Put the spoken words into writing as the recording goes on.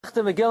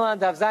Masechta Megillah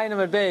Daf Zayin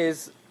Amud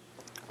Beis.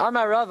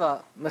 Amar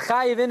Rava,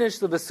 Mechayiv Inish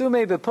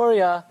Lebesume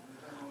Bepuria.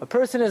 A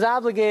person is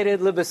obligated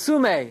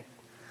lebesume,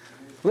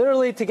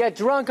 literally to get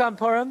drunk on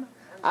Purim,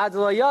 ad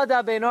lo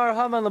yada bein Arar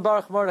Haman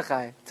leBaruch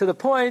Mordechai, to the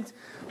point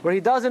where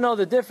he doesn't know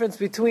the difference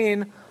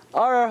between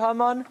Arar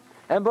Haman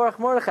and Baruch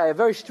Mordechai. A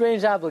very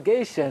strange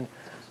obligation.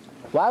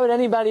 Why would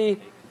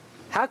anybody?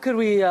 How could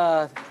we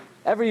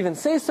ever even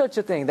say such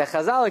a thing? That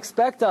Chazal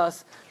expect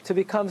us to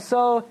become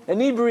so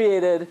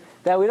inebriated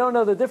that we don't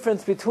know the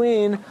difference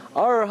between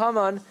Arar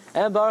Haman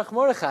and Baruch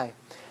Mordechai.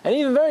 And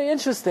even very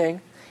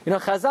interesting,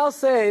 Chazal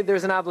say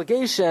there's an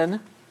obligation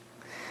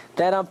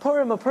that on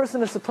Purim a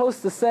person is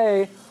supposed to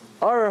say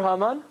Arar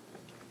Haman,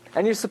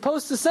 and you're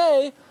supposed to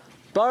say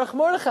Baruch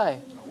Mordechai.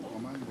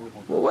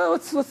 Well,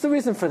 what's the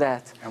reason for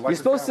that? You're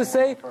supposed to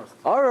say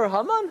Arar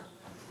Haman?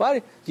 Why?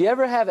 Do you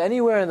ever have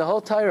anywhere in the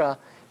whole Torah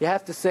you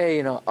have to say,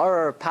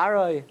 Arar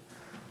Parai,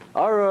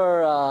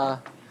 Arar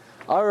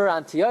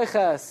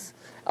Antiochus,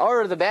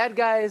 Arar the bad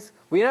guys?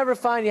 We never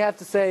find you have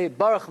to say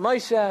Baruch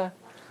Moshe,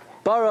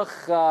 Baruch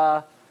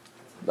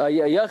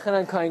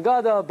Yochanan Kohen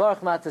Gadol,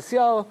 Baruch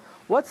Matasyahu.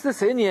 What's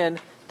this Inyan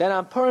that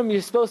on Purim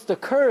you're supposed to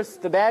curse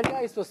the bad guy,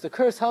 you're supposed to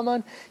curse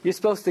Haman, you're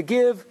supposed to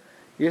give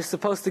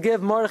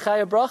Mordechai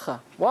a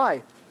bracha?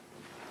 Why?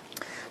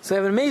 So we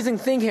have an amazing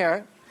thing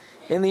here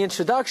in the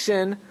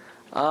introduction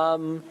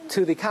to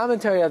the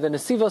commentary of the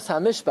Nesivos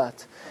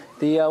HaMishpat.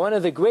 One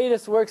of the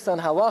greatest works on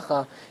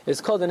halacha is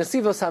called the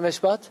Nesivos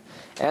HaMishpat,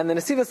 and the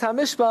Nesivos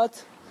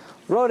HaMishpat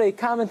wrote a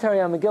commentary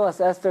on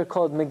Megillas Esther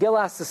called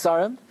Megillas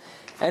Sesarim,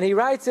 and he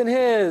writes in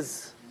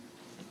his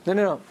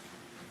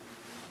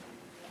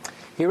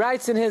He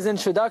writes in his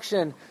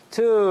introduction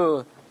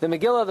to the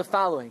Megillah the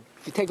following.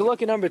 If you take a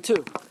look at number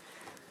 2.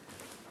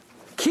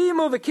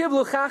 Kimu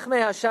v'kiblu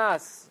chachmei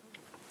hashas.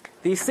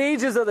 The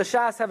sages of the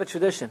Shas have a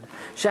tradition.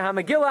 Sheha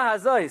Megillah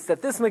hazois,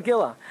 that this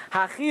Megillah,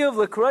 hachiyuv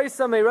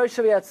l'kroisa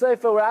me'rosha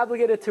v'yatzoifa, we're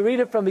obligated to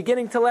read it from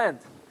beginning to end.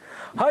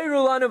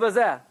 Hayru lanu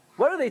bazeh.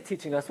 What are they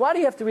teaching us? Why do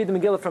you have to read the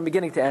Megillah from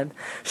beginning to end?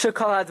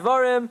 Shekal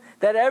hadvarim,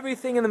 that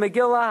everything in the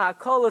Megillah,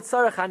 hakol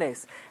etzarech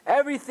hanes,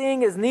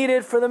 everything is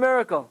needed for the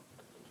miracle.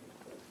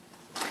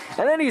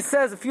 And then he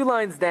says a few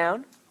lines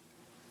down,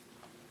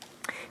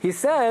 he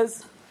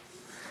says,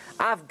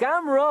 Av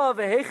gam ra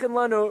v'hechen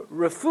lanu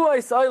refuah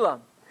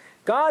olam.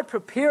 God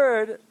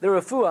prepared the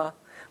refuah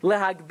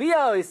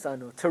lehagbia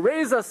oisanu, to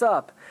raise us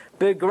up,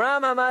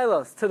 begram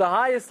hamaylos, to the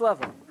highest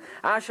level.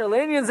 Asher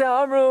le'inyan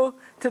zeh amru,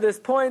 to this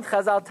point,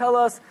 Chazal tell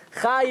us,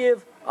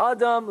 chayiv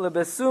adam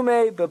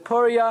lebesume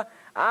bepuria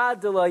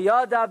ad lo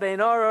yada bein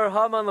Arar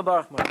Haman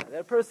leBaruch Mordechai.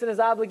 That person is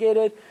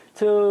obligated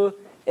to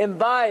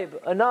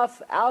imbibe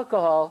enough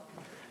alcohol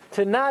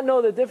to not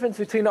know the difference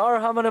between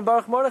Arar Haman and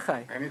Baruch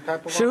Mordechai. Any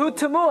type of Shehu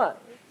Tamua.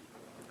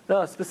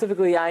 No,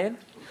 specifically Yayin.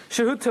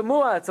 Shehu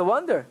Tamua, it's a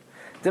wonder.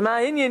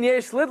 Why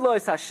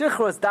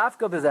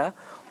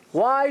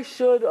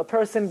should a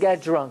person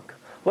get drunk?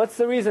 What's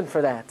the reason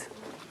for that?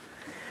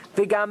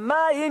 We know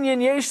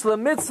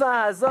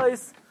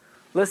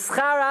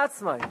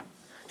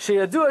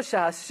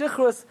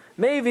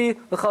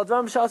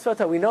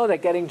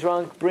that getting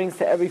drunk brings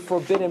to every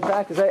forbidden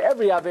practice.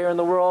 Every aver in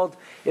the world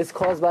is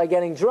caused by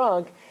getting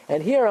drunk.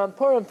 And here on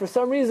Purim, for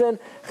some reason,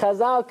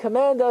 Chazal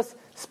command us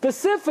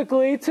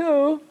specifically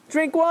to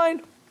drink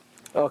wine.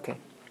 Okay.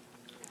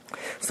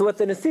 So what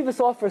the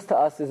Nesivos offers to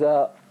us is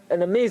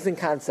an amazing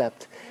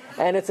concept.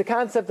 And it's a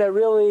concept that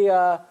really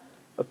a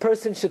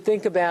person should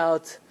think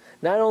about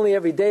not only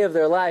every day of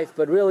their life,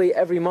 but really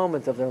every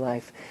moment of their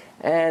life.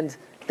 And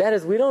that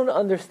is, we don't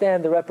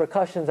understand the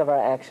repercussions of our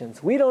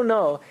actions. We don't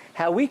know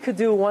how we could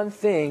do one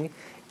thing,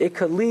 it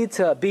could lead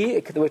to B,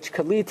 which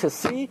could lead to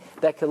C,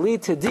 that could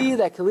lead to D,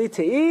 that could lead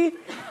to E,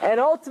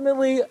 and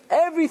ultimately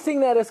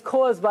everything that is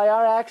caused by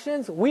our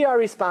actions, we are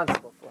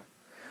responsible for.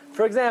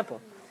 For example,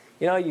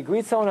 you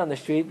greet someone on the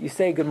street, you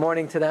say good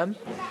morning to them,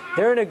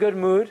 they're in a good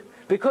mood.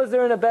 Because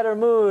they're in a better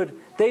mood,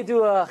 they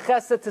do a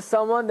chesed to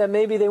someone that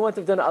maybe they wouldn't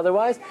have done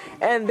otherwise,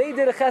 and they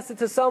did a chesed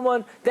to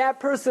someone, that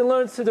person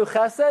learns to do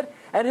chesed,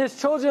 and his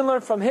children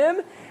learn from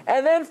him,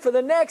 and then for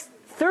the next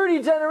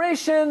 30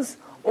 generations,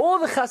 all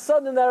the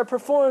chasadim that are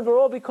performed were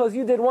all because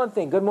you did one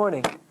thing, good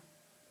morning.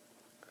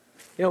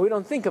 We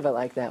don't think of it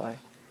like that way.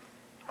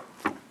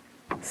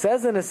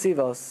 Says in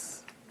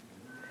Nesivos,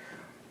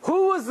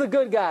 who was the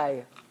good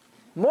guy?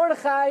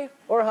 Mordechai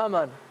or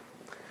Haman?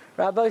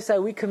 Rabbi said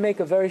we could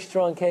make a very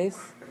strong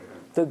case.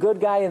 The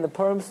good guy in the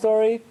Purim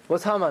story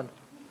was Haman.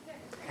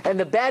 And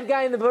the bad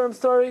guy in the Purim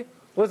story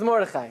was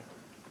Mordechai.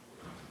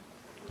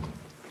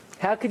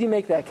 How could you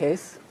make that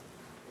case?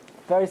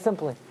 Very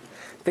simply.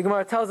 The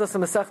Gemara tells us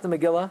in Masechta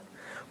Megillah,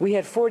 we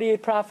had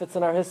 48 prophets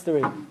in our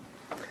history.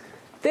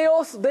 They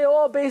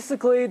all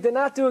basically did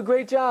not do a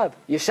great job.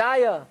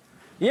 Yeshaya,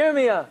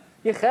 Yirmiyah,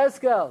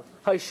 Yechezkel,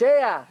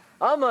 Hosea,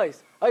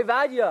 Amos,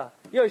 Ovadia,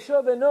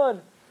 Yoshua ben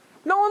Nun.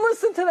 No one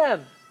listened to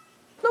them.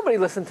 Nobody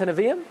listened to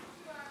Nevi'im.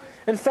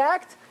 In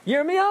fact,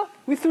 Yirmiyah,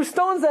 we threw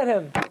stones at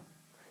him.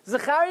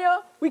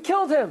 Zechariah, we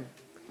killed him.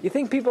 You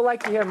think people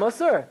like to hear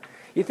Musar?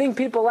 You think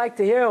people like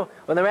to hear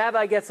when the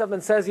rabbi gets up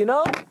and says,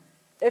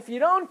 if you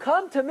don't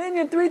come to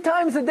minyan 3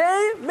 times a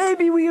day,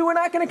 maybe we're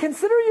not going to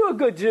consider you a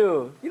good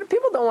Jew.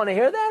 People don't want to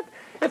hear that.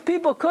 If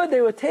people could,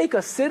 they would take a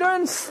siddur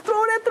and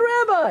throw it at the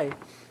rabbi.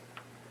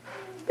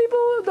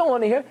 People don't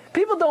want to hear.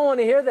 People don't want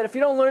to hear that if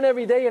you don't learn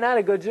every day, you're not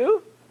a good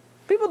Jew.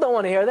 People don't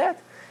want to hear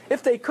that.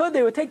 If they could,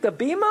 they would take the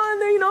bima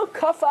and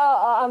cuff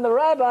on the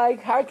rabbi,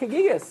 har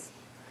kegigis.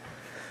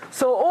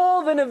 So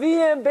all the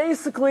Nevi'im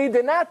basically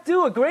did not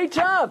do a great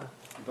job.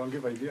 Don't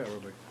give idea,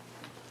 Rabbi.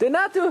 Did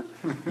not do.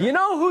 You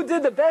know who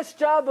did the best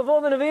job of all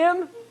the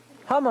Nevi'im?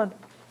 Haman.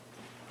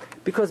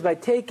 Because by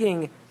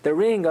taking the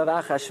ring of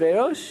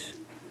Achashverosh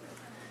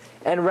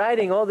and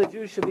writing all the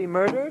Jews should be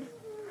murdered,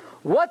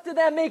 what did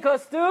that make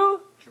us do?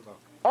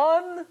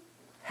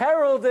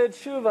 Unheralded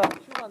Shuvah.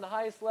 Shuvah on the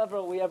highest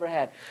level we ever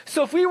had.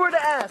 So if we were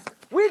to ask,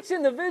 which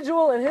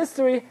individual in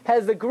history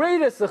has the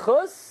greatest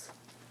zechus?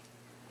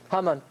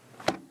 Haman.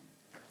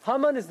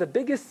 Haman is the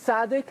biggest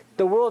tzaddik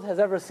the world has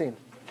ever seen.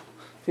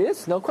 He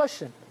is, no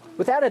question.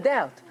 Without a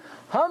doubt.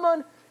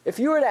 Haman, if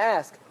you were to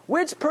ask,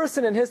 which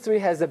person in history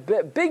has the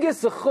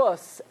biggest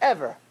zechus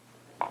ever?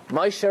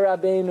 Moshe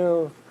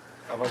Rabbeinu,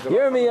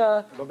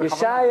 Yirmiyah,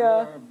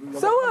 Yeshaya.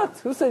 So what?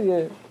 Who said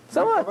you?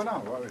 So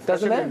what?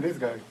 Doesn't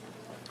matter.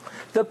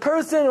 The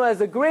person who has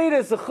the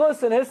greatest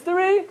zechus in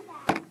history?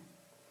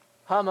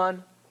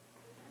 Haman.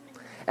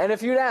 And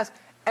if you'd ask,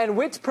 and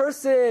which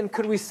person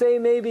could we say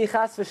maybe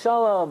Chas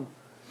v'Shalom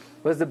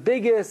was the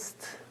biggest,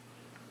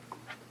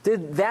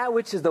 did that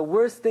which is the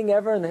worst thing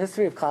ever in the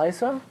history of Klal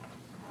Yisrael?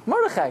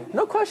 Mordechai,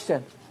 no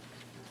question.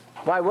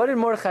 Why? What did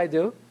Mordechai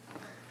do?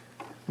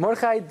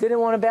 Mordechai didn't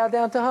want to bow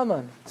down to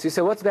Haman. So you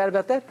say, what's bad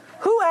about that?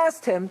 Who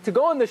asked him to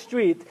go on the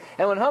street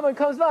and when Haman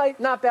comes by,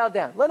 not bow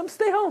down? Let him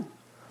stay home.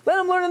 Let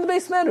him learn in the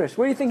Beis Medrash.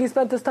 Where do you think he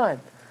spent his time?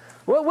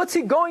 What's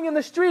he going in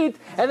the street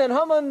and then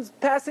Haman's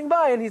passing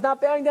by and he's not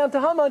bowing down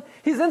to Haman?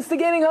 He's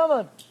instigating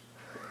Haman.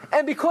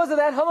 And because of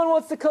that, Haman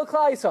wants to kill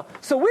Klal Yisrael.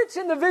 So which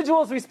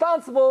individual is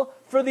responsible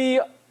for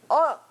the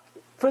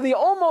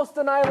almost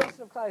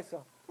annihilation of Klal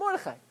Yisrael?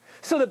 Mordechai.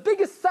 So the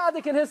biggest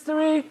tzaddik in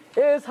history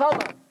is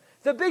Haman.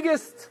 The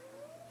biggest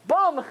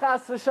bum,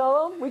 chas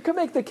v'shalom, we could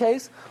make the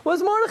case,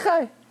 was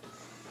Mordechai.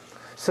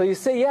 So you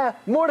say, yeah,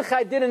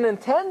 Mordechai didn't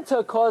intend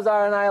to cause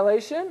our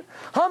annihilation.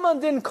 Haman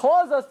didn't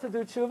cause us to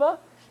do tshuva.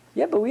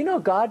 Yeah, but we know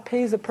God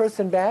pays a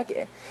person back.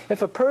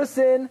 If a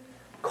person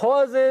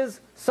causes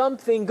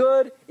something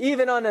good,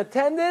 even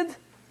unattended,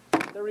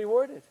 they're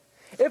rewarded.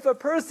 If a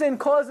person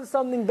causes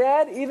something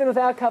bad, even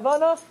without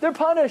kavanah, they're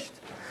punished.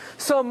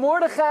 So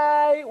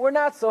Mordechai, we're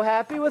not so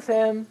happy with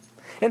him.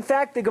 In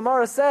fact, the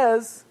Gemara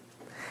says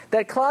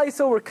that Klal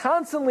Yisrael were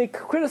constantly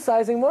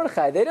criticizing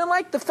Mordechai. They didn't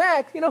like the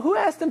fact, who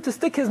asked him to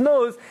stick his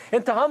nose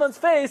into Haman's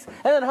face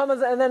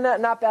and then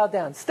not bow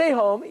down. Stay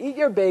home, eat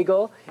your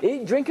bagel,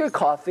 drink your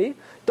coffee.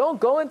 Don't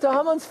go into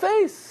Haman's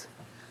face.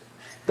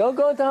 Don't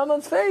go into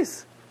Haman's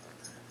face.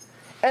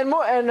 And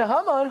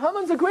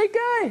Haman's a great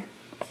guy.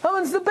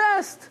 Haman's the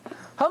best.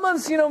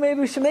 Haman's, maybe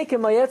we should make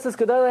him Mayetzes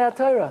Gedolei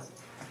HaTorah.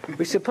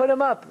 We should put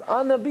him up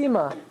on the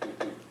bima.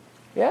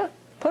 Yeah?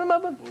 Put him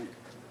up.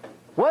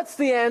 What's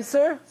the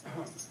answer?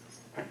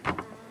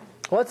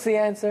 What's the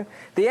answer?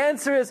 The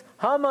answer is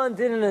Haman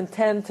didn't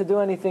intend to do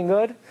anything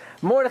good.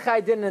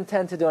 Mordechai didn't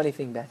intend to do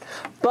anything bad.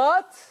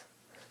 But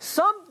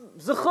some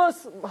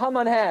zechus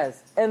Haman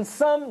has, and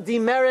some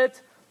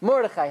demerit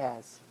Mordechai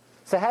has.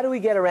 So how do we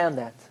get around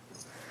that?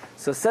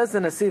 So says the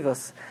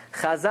Nesivos,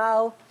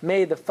 Chazal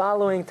made the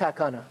following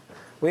takana.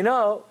 We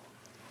know,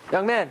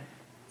 young man,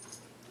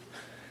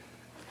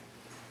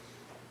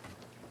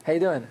 how you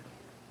doing?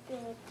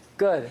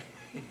 Good.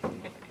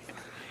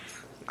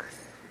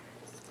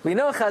 We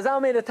know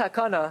Chazal made a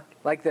takana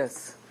like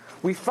this.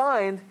 We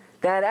find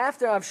that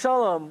after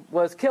Avshalom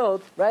was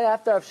killed, right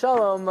after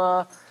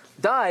Avshalom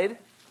died,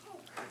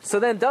 so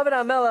then David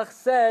HaMelech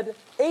said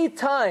 8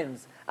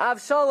 times,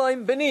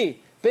 Avshalom b'ni,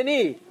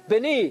 b'ni,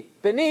 b'ni,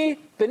 b'ni,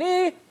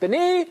 b'ni,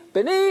 b'ni,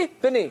 b'ni,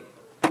 b'ni.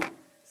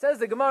 Says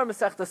the Gemara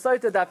Masechta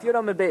Sotah Daf Yud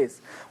Amud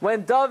Beis.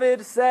 When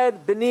David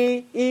said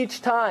b'ni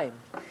each time,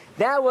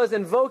 that was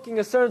invoking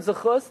a certain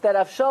zechus that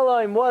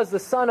Avshalom was the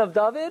son of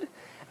David,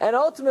 and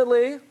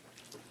ultimately,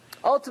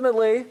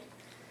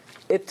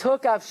 it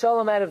took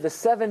Avshalom out of the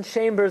 7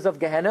 chambers of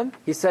Gehenna.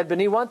 He said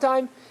b'ni one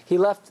time, he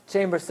left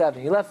chamber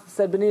 7. He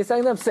said b'ni a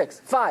second time,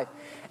 6, 5.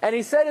 And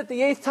he said it the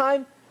 8th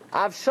time,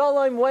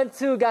 Avshalom went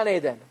to Gan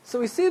Eden. So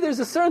we see there's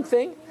a certain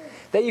thing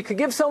that you could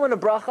give someone a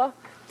bracha,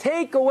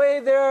 take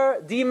away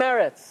their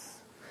demerits.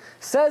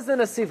 Says the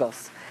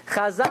Nesivos,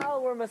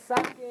 Chazal were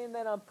masakin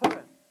then on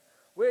Purim,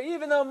 where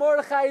even though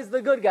Mordechai is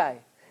the good guy,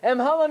 and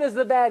Haman is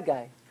the bad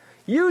guy,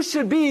 you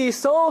should be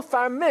so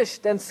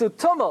farmished and so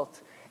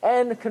tumult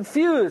and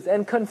confused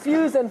and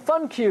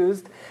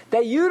fun-cused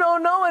that you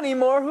don't know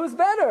anymore who's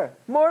better,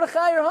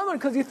 Mordechai or Haman,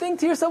 because you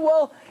think to yourself,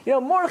 well,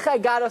 Mordechai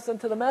got us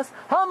into the mess.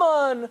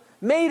 Haman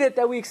made it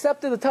that we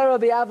accepted the Torah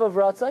of the Av of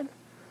Ratzon.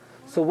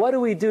 So what do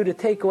we do to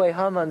take away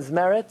Haman's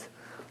merit?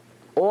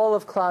 All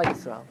of Klal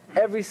Yisrael,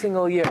 every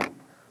single year,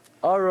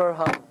 Arur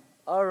Haman,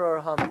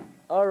 Arur Haman,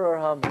 Arur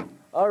Haman,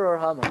 Arur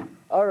Haman,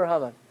 Arur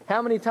Haman.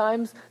 How many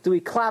times do we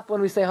clap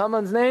when we say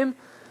Haman's name?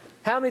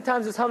 How many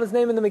times is Haman's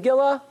name in the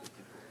Megillah?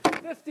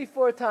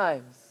 54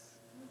 times.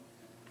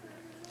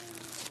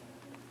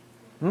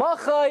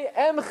 Machai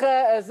emche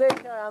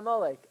ezeker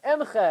Amalek.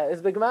 Emche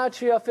is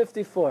B'gematria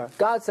 54.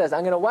 God says,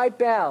 I'm going to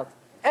wipe out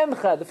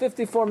Emcha, the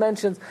 54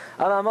 mentions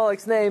of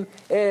Amalek's name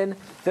in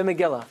the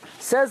Megillah.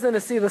 Says the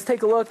Nesivos, let's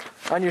take a look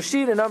on your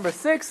sheet in number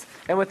 6,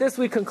 and with this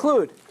we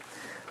conclude.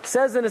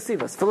 Says the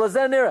Nesivos,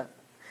 V'lazer nira,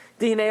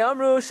 Dihnei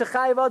amru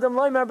shechayv adam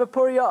loimer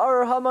b'puria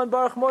arur Haman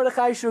baruch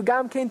Mordechai shu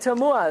gam kein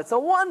tamua. It's a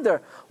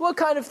wonder. What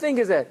kind of thing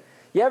is it?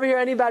 You ever hear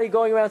anybody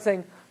going around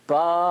saying,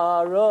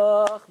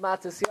 Baruch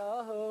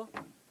Matisyahu?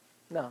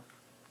 No.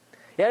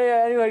 You ever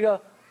hear anybody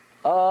go,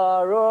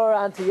 Arur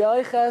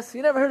Antiochus?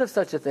 You never heard of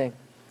such a thing.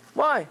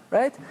 Why?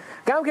 Right?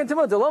 Gam ken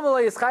tamo delom lo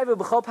yischayv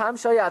b'chol pam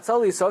shaya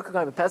atzal yisok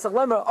gam b'pesach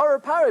lemer or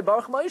pari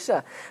baruch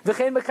Moshe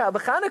v'chein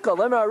b'chanukah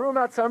lemer arum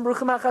atzam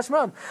bruchim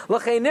hachashmam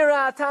l'chein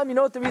nira atam. You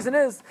know what the reason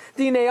is?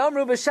 Dinei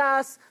amru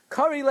b'shas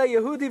kari le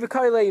Yehudi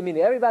v'kari le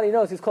Yemini. Everybody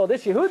knows he's called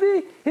Ish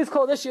Yehudi, he's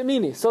called Ish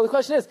Yemini. So the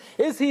question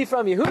is he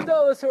from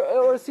Yehuda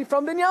or is he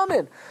from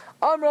Binyamin?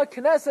 Amra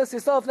Knesses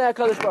Yisrael Fnei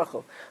HaKadosh Baruch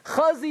Hu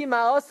Chazi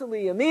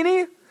ma'asali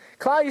Yemini.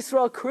 Klal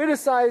Yisrael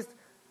criticized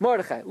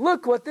Mordechai.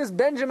 Look what this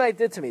Benjamite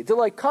did to me.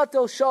 Deloi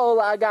katel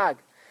Shaul Agag.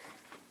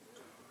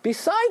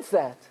 Besides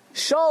that,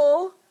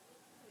 Shaul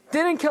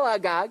didn't kill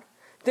Agag.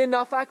 Did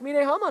nafak mine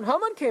Haman.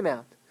 Haman came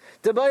out.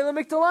 Debayla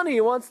Miktalani,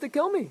 he wants to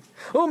kill me.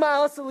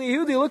 Uma'asali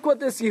Yehudi. Look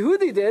what this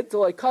Yehudi did.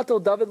 Deloi katel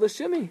David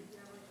L'Shimi.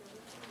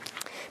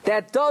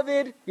 That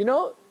David,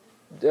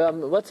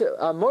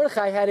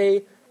 Mordechai had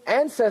a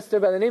ancestor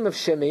by the name of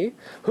Shimi,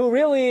 who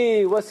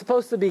really was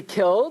supposed to be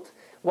killed.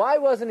 Why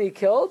wasn't he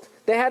killed?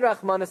 They had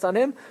Rachmanis on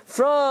him.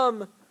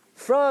 From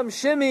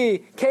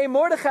Shimi came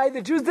Mordechai.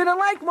 The Jews didn't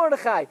like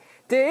Mordechai.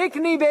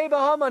 De'ikni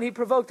be'eba Haman. He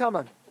provoked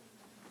Haman.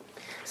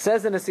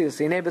 Says in the Siyus,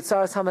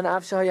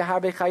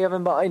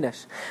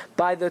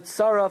 by the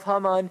tzara of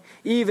Haman,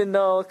 even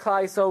though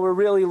Klal Yisrael were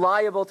really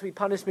liable to be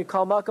punished,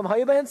 mikal makam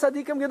hayabahin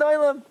tzadikim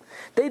gedolim.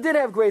 They did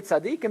have great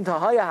tzadikim.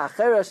 Tahaya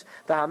hacheresh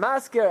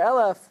v'hamasker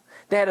elef.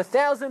 They had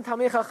 1,000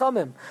 Tamei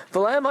Chachamim.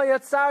 V'lehem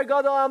hayatzar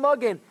gadol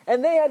amagin.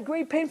 And they had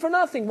great pain for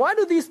nothing. Why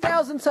do these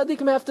 1,000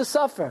 tzaddikim have to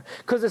suffer?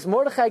 Because this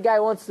Mordechai guy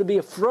wants to be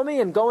a frummy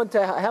and go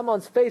into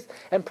Haman's face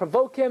and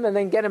provoke him and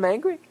then get him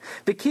angry?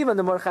 V'kivan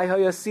the Mordechai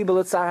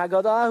hayasibel etzar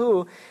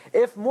hagadah.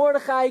 If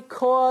Mordechai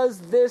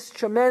caused this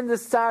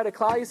tremendous tzar to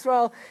Klal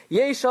Yisrael,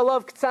 yesh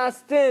alav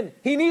k'tzas din.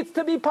 He needs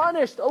to be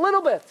punished a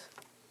little bit.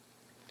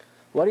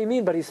 What do you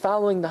mean? But he's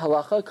following the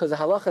halacha, because the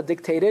halacha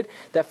dictated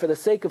that for the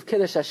sake of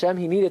Kiddush Hashem,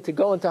 he needed to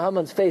go into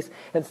Haman's face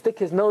and stick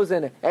his nose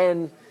in it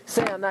and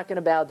say, I'm not going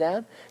to bow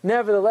down.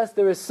 Nevertheless,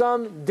 there is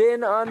some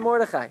din on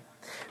Mordechai.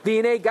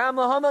 Haman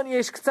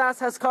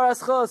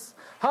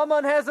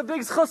has a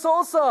big schus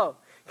also.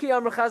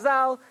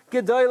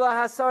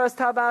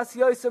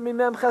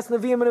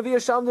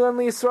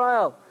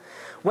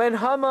 When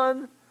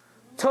Haman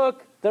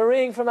took the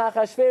ring from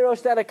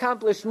Achashverosh, that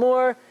accomplished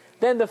more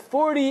than the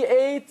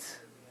 48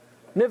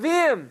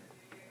 Nevi'im.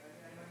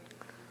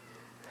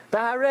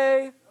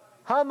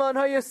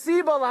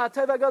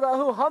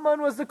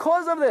 Haman was the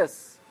cause of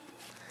this.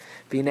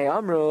 V'nei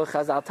amru,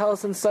 Chazal tell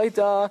us in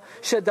Saita,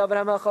 Shedavid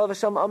HaMelech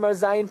V'Shem Amar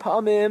Zayin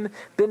Pa'amim,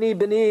 Bini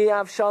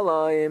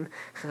Avshalom.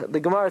 The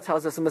Gemara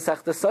tells us in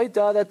Masechta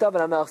Saita that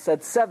David HaMelech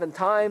said 7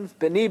 times,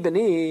 Bini,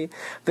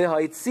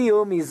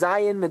 V'ha'itziu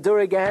Mizayin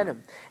Medura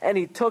Gehenim. And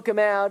he took him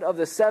out of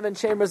the 7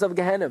 chambers of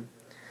Gehenim.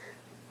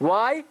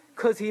 Why?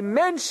 Because he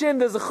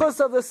mentioned the Zechus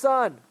of the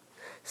son.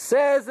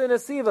 Says the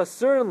Nesiva,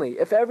 certainly,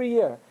 if every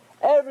year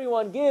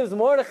everyone gives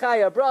Mordechai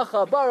a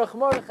bracha, Baruch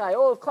Mordechai,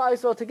 all of Klal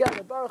Yisrael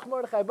together, Baruch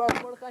Mordechai,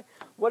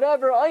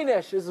 whatever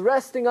Einesh is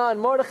resting on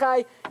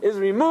Mordechai is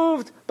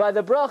removed by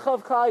the bracha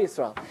of Klal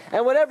Yisrael.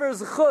 And whatever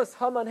zechus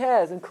Haman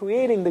has in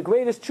creating the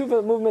greatest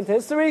tshuva movement in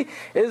history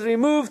is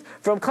removed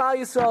from Klal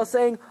Yisrael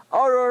saying,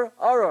 Arur,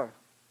 Arur.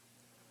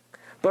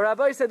 But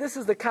Rabbi said this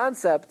is the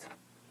concept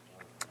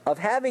of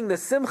having the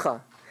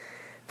simcha,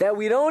 that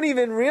we don't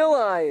even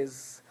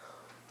realize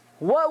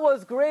what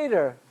was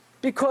greater.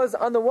 Because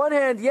on the one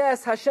hand,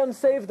 yes, Hashem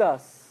saved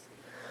us.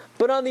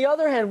 But on the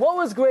other hand, what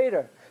was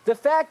greater? The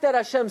fact that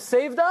Hashem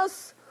saved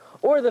us,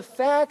 or the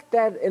fact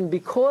that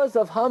because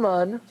of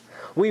Haman,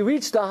 we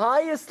reached the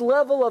highest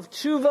level of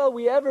tshuva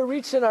we ever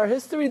reached in our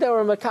history, that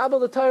were makabel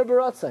the Torah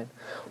b'ratzain?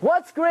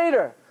 What's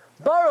greater?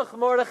 Baruch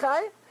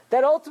Mordechai,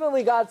 that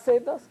ultimately God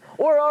saved us?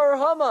 Or our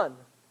Haman?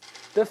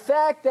 The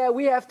fact that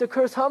we have to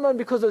curse Haman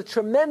because of the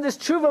tremendous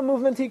tshuva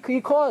movement he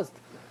caused.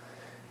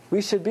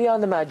 We should be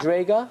on the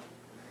madrega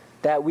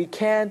that we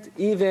can't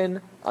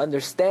even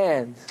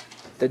understand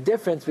the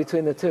difference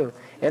between the two.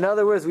 In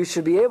other words, we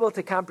should be able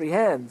to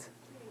comprehend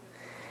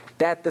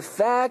that the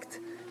fact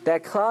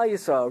that Klal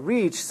Yisrael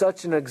reached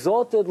such an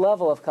exalted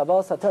level of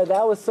Kabbalah Satar,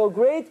 that was so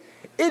great,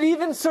 it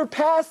even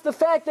surpassed the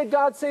fact that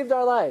God saved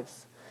our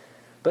lives.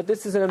 But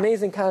this is an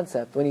amazing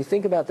concept when you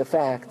think about the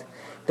fact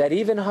that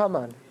even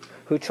Haman,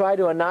 who tried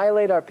to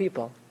annihilate our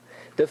people,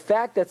 the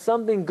fact that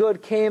something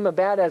good came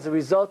about as a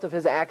result of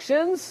his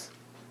actions,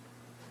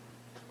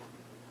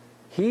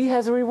 he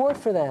has a reward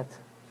for that.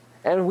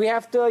 And we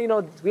have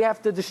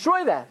to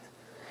destroy that.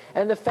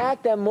 And the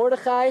fact that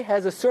Mordechai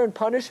has a certain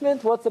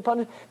punishment, what's the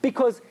punishment?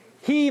 Because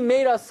he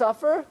made us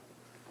suffer,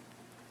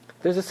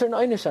 there's a certain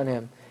einish on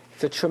him.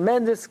 It's a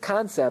tremendous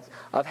concept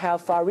of how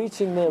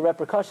far-reaching the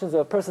repercussions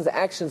of a person's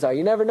actions are.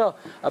 You never know.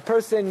 A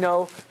person,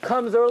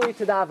 comes early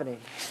to davening,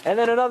 and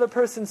then another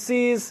person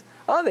sees,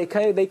 they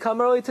come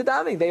early to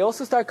davening. They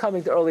also start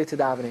coming early to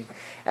davening,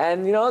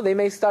 and they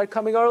may start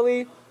coming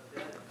early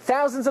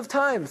thousands of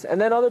times,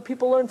 and then other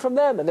people learn from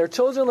them, and their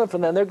children learn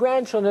from them, their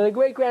grandchildren, their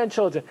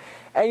great-grandchildren,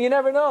 and you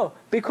never know.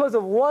 Because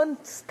of one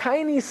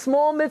tiny,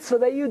 small mitzvah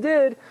that you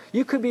did,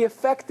 you could be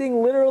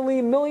affecting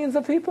literally millions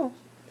of people.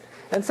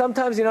 And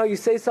sometimes, you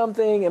say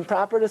something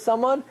improper to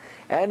someone,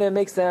 and it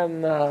makes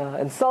them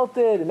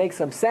insulted, it makes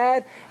them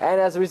sad,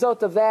 and as a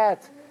result of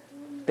that,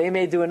 they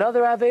may do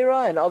another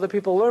Aveira, and other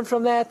people learn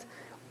from that.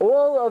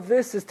 All of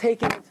this is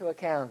taken into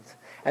account.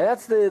 And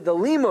that's the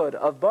limud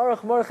of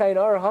Baruch Mordechai and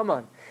Or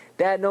Haman,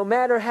 that no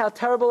matter how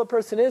terrible a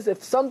person is,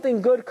 if something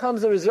good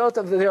comes as a result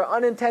of their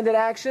unintended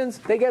actions,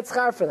 they get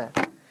schar for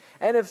that.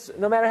 And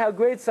no matter how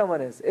great someone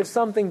is, if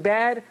something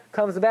bad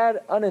comes bad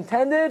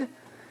unintended,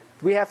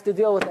 we have to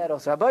deal with that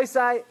also. Rabbi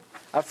Isai,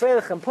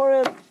 Afreich and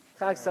Purim,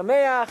 Chag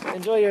Sameach,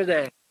 enjoy your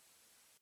day.